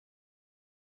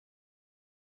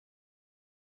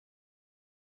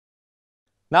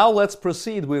Now let's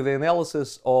proceed with the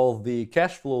analysis of the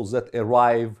cash flows that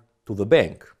arrive to the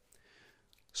bank.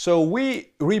 So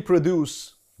we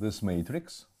reproduce this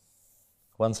matrix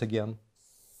once again.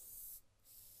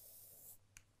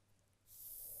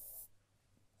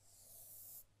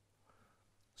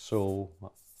 So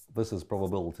this is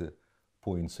probability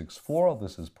 0.64,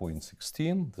 this is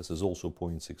 0.16, this is also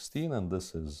 0.16, and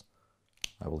this is,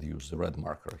 I will use the red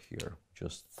marker here,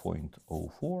 just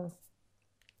 0.04.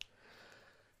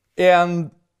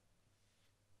 And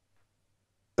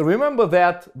remember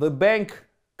that the bank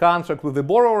contract with the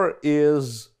borrower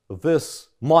is this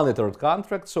monitored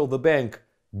contract. So the bank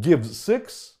gives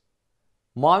 6,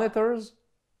 monitors,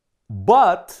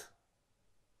 but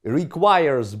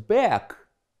requires back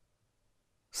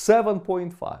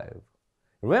 7.5.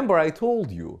 Remember, I told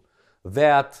you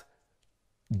that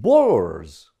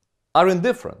borrowers are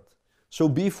indifferent. So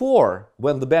before,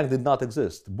 when the bank did not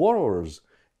exist, borrowers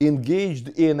engaged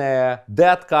in a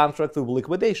debt contract of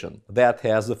liquidation that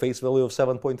has a face value of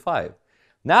 7.5.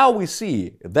 Now we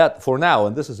see that for now,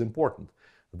 and this is important,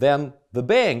 then the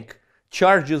bank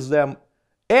charges them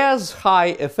as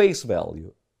high a face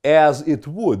value as it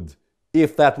would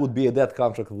if that would be a debt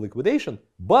contract of liquidation,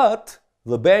 but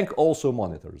the bank also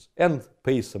monitors and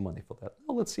pays some money for that.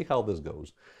 Well, let's see how this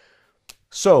goes.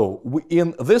 So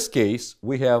in this case,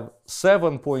 we have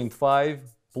 7.5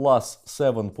 plus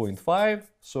 7.5,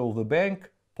 so the bank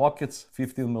pockets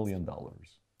 $15 million.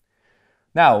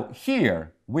 Now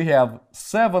here we have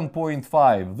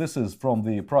 7.5, this is from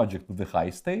the project with the high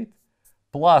state,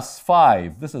 plus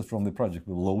 5, this is from the project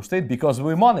with low state, because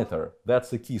we monitor,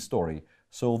 that's the key story.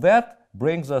 So that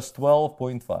brings us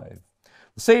 12.5.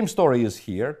 The same story is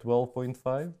here,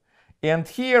 12.5. And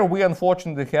here we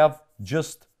unfortunately have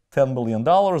just $10 million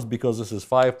because this is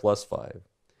 5 plus 5.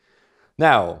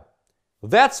 Now,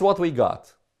 that's what we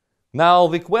got. Now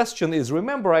the question is,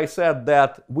 remember I said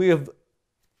that with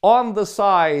on the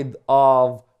side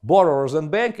of borrowers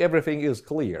and bank, everything is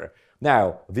clear.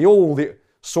 Now, the only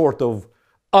sort of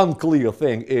unclear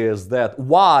thing is that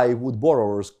why would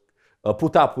borrowers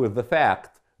put up with the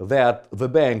fact that the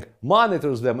bank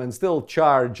monitors them and still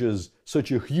charges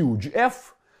such a huge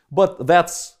F? But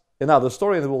that's another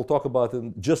story, and we'll talk about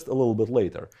it just a little bit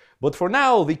later. But for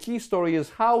now, the key story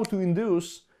is how to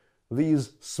induce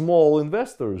these small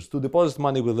investors to deposit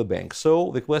money with the bank. So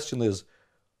the question is,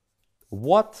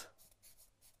 what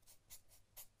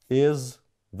is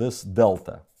this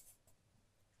delta?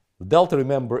 The delta,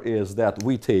 remember, is that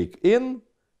we take in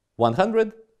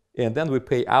 100 and then we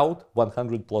pay out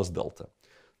 100 plus delta.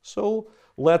 So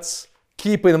let's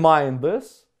keep in mind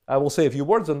this. I will say a few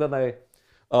words and then I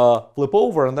flip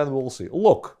over and then we'll see.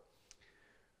 Look,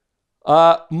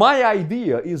 my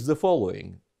idea is the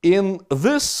following. In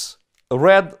this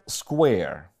red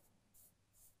square,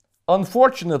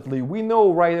 unfortunately, we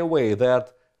know right away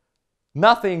that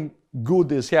nothing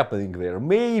good is happening there.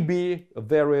 Maybe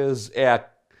there is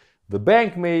the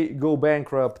bank may go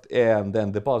bankrupt and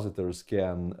then depositors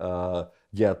can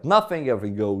get nothing.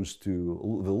 Everything goes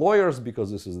to the lawyers because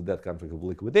this is a debt contract of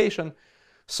liquidation.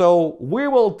 So we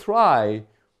will try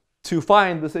to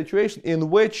find the situation in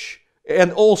which,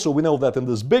 and also we know that in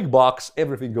this big box,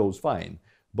 everything goes fine.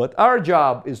 But our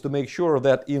job is to make sure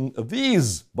that in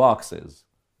these boxes,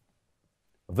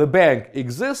 the bank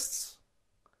exists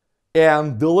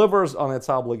and delivers on its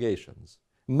obligations.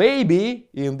 Maybe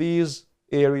in these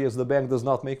areas the bank does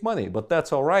not make money, but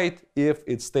that's all right if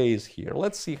it stays here.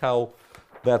 Let's see how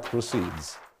that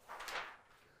proceeds.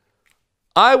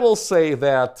 I will say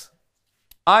that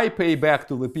I pay back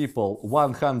to the people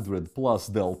 100 plus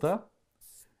delta,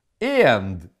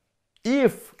 and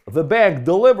if the bank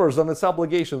delivers on its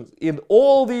obligations in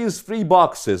all these 3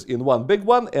 boxes, in one big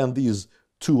one and these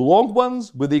 2 long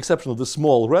ones, with the exception of the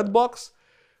small red box,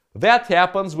 that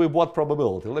happens with what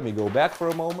probability? Let me go back for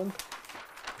a moment.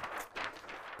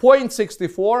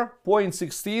 0.64,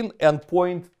 0.16, and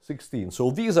 0.16.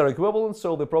 So these are equivalent,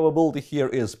 so the probability here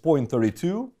is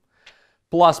 0.32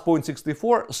 plus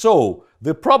 0.64. So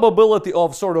the probability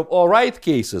of sort of all right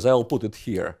cases, I'll put it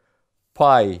here,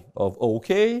 pi of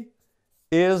OK,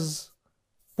 is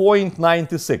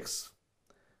 0.96.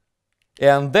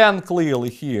 And then clearly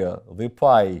here, the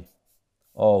pi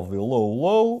of the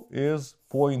low is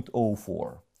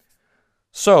 0.04.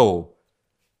 So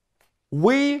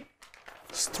we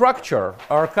structure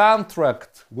our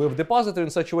contract with depositor in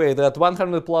such a way that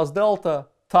 100 plus delta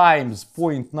times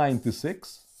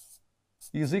 0.96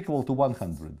 is equal to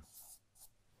 100.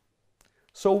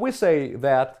 So we say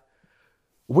that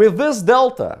with this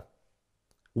delta,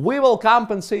 we will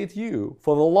compensate you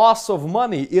for the loss of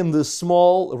money in this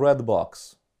small red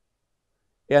box.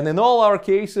 And in all our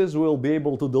cases, we'll be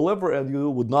able to deliver and you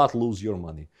would not lose your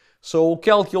money. So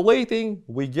calculating,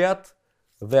 we get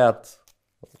that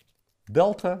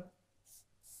delta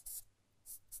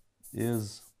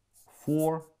is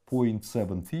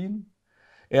 4.17.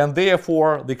 And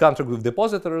therefore, the contract with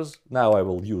depositors, now I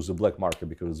will use a black marker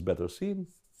because it's better seen.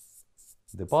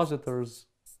 Depositors,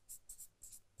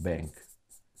 bank.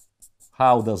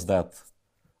 How does that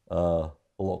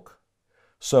look?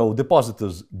 So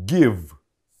depositors give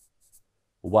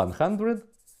 100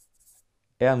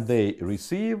 and they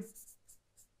receive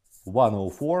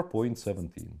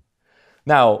 104.17.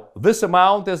 Now, this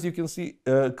amount, as you can see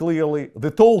clearly,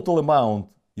 the total amount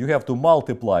you have to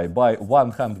multiply by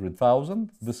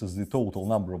 100,000. This is the total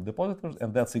number of depositors,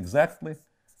 and that's exactly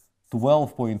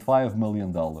 $12.5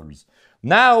 million.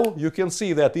 Now, you can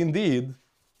see that indeed,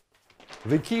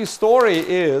 the key story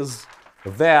is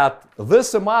that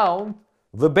this amount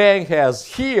the bank has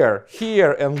here,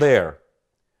 here, and there.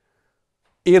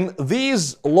 In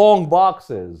these long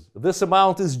boxes, this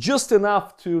amount is just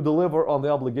enough to deliver on the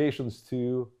obligations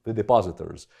to the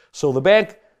depositors. So the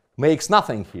bank makes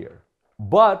nothing here,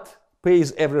 but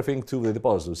pays everything to the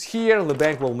depositors. Here, the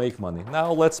bank will make money.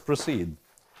 Now let's proceed.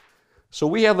 So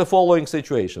we have the following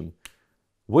situation.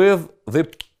 With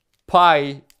the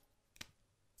pi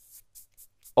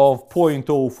of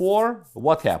 0.04,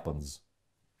 what happens?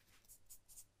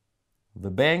 The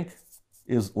bank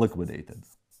is liquidated.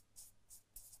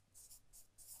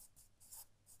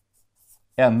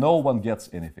 And no one gets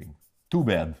anything. Too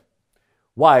bad.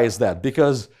 Why is that?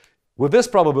 Because with this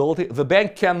probability, the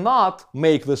bank cannot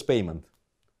make this payment.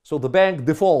 So the bank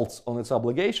defaults on its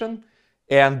obligation,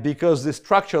 and because the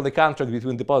structure of the contract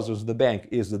between depositors and the bank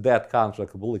is the debt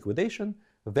contract of liquidation,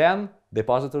 then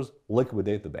depositors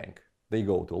liquidate the bank. They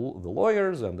go to the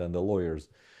lawyers, and then the lawyers,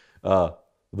 the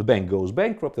bank goes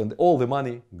bankrupt, and all the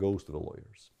money goes to the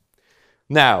lawyers.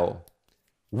 Now,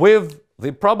 with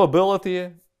the probability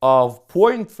of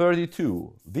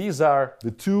 0.32, these are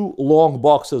the two long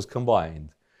boxes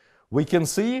combined, we can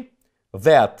see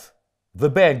that the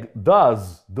bank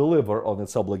does deliver on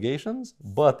its obligations,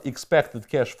 but expected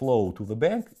cash flow to the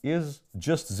bank is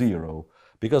just zero,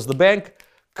 because the bank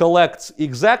collects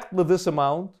exactly this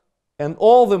amount, and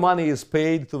all the money is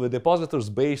paid to the depositors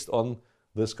based on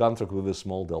this contract with a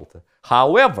small delta.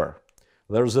 However,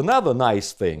 there's another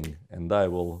nice thing, and I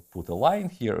will put a line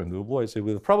here and we'll avoid it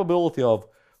with a probability of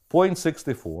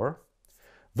 0.64.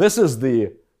 This is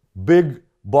the big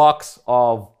box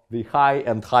of the high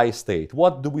and high state.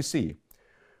 What do we see?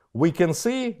 We can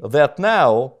see that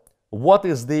now, what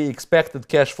is the expected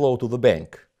cash flow to the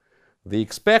bank? The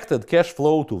expected cash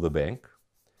flow to the bank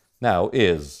now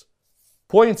is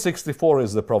 0.64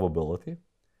 is the probability.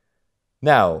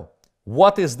 Now,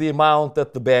 what is the amount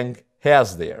that the bank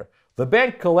has there? The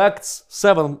bank collects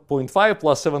 7.5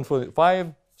 plus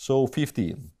 7.5, so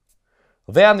 15.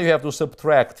 Then you have to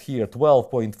subtract here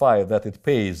 12.5 that it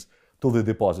pays to the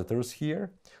depositors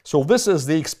here. So this is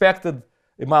the expected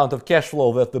amount of cash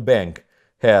flow that the bank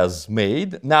has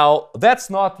made. Now, that's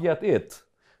not yet it,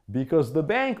 because the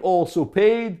bank also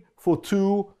paid for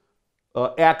two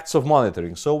acts of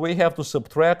monitoring. So we have to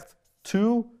subtract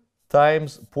 2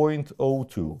 times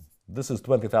 0.02. This is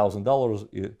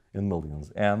 $20,000 in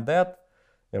millions, and that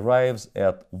arrives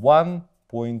at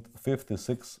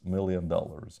 $1.56 million.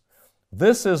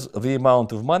 This is the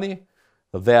amount of money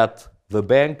that the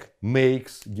bank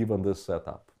makes given this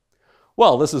setup.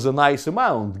 Well, this is a nice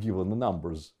amount given the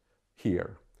numbers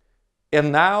here.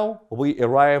 And now we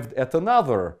arrived at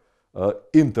another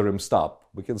interim stop.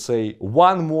 We can say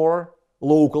one more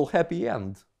local happy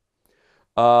end.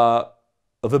 The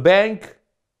bank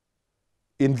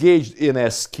engaged in a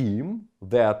scheme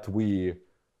that we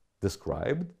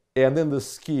described, and in the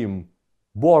scheme,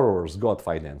 borrowers got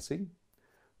financing,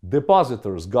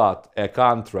 depositors got a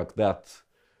contract that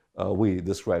we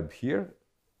described here.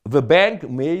 The bank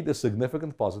made a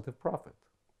significant positive profit.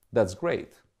 That's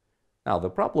great. Now,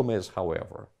 the problem is,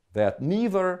 however, that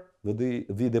neither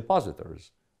the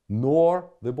depositors nor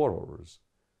the borrowers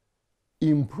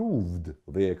improved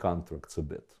their contracts a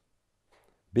bit,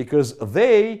 because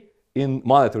they, in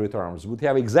monetary terms, would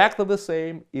have exactly the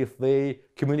same if they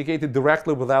communicated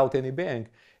directly without any bank.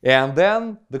 And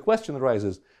then the question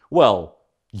arises, well,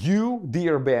 you,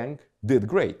 dear bank, did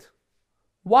great.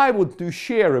 Why would you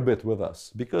share a bit with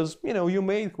us? Because, you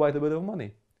made quite a bit of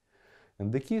money.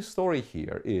 And the key story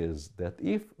here is that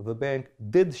if the bank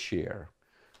did share,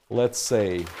 let's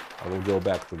say, I will go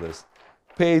back to this,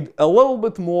 paid a little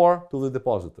bit more to the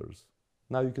depositors,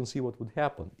 now you can see what would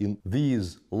happen. In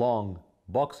these long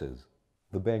boxes,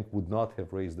 the bank would not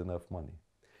have raised enough money.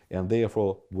 and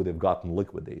therefore would have gotten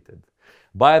liquidated.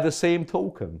 By the same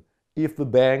token, if the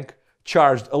bank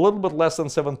charged a little bit less than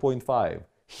 7.5,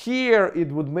 here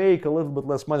it would make a little bit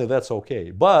less money, that's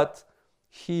okay. But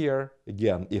here,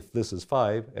 again, if this is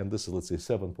 5 and this is, let's say,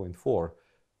 7.4,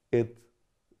 it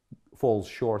falls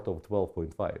short of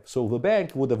 12.5. So the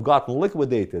bank would have gotten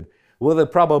liquidated with a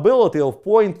probability of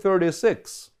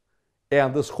 0.36,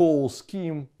 and this whole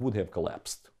scheme would have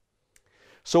collapsed.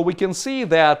 So we can see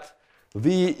that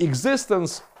the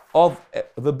existence of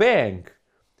the bank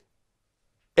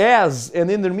as an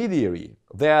intermediary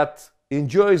that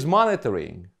enjoys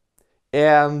monitoring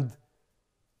and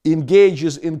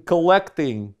engages in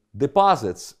collecting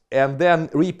deposits and then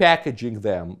repackaging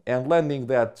them and lending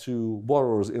that to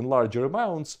borrowers in larger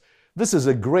amounts, this is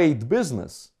a great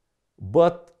business,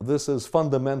 but this is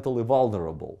fundamentally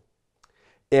vulnerable.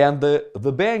 And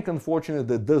the bank,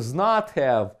 unfortunately, does not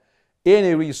have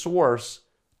any resource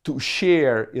to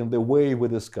share in the way we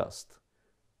discussed.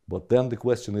 But then the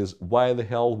question is, why the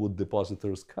hell would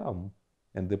depositors come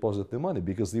and deposit the money?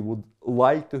 Because they would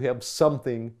like to have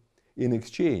something in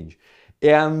exchange.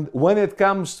 And when it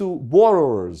comes to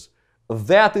borrowers,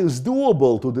 that is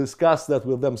doable to discuss that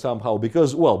with them somehow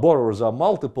because, well, borrowers are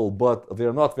multiple, but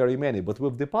they're not very many. But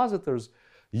with depositors,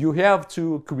 you have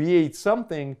to create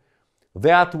something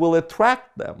that will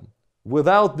attract them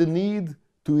without the need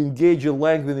to engage in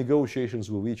lengthy negotiations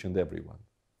with each and everyone.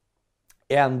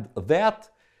 And that,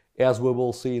 as we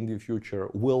will see in the future,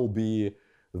 will be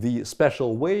the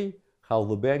special way how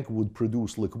the bank would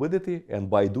produce liquidity, and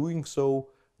by doing so,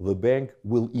 the bank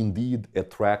will indeed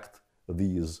attract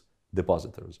these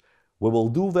depositors. We will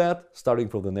do that starting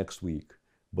from the next week.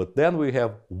 But then we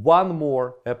have one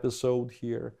more episode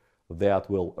here that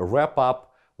will wrap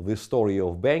up the story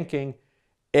of banking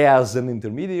as an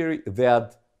intermediary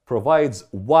that provides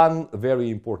one very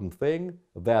important thing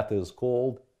that is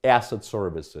called asset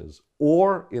services,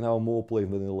 or in our more plain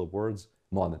vanilla words,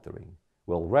 monitoring.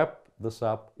 We'll wrap this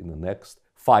up in the next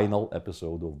final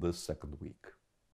episode of this second week.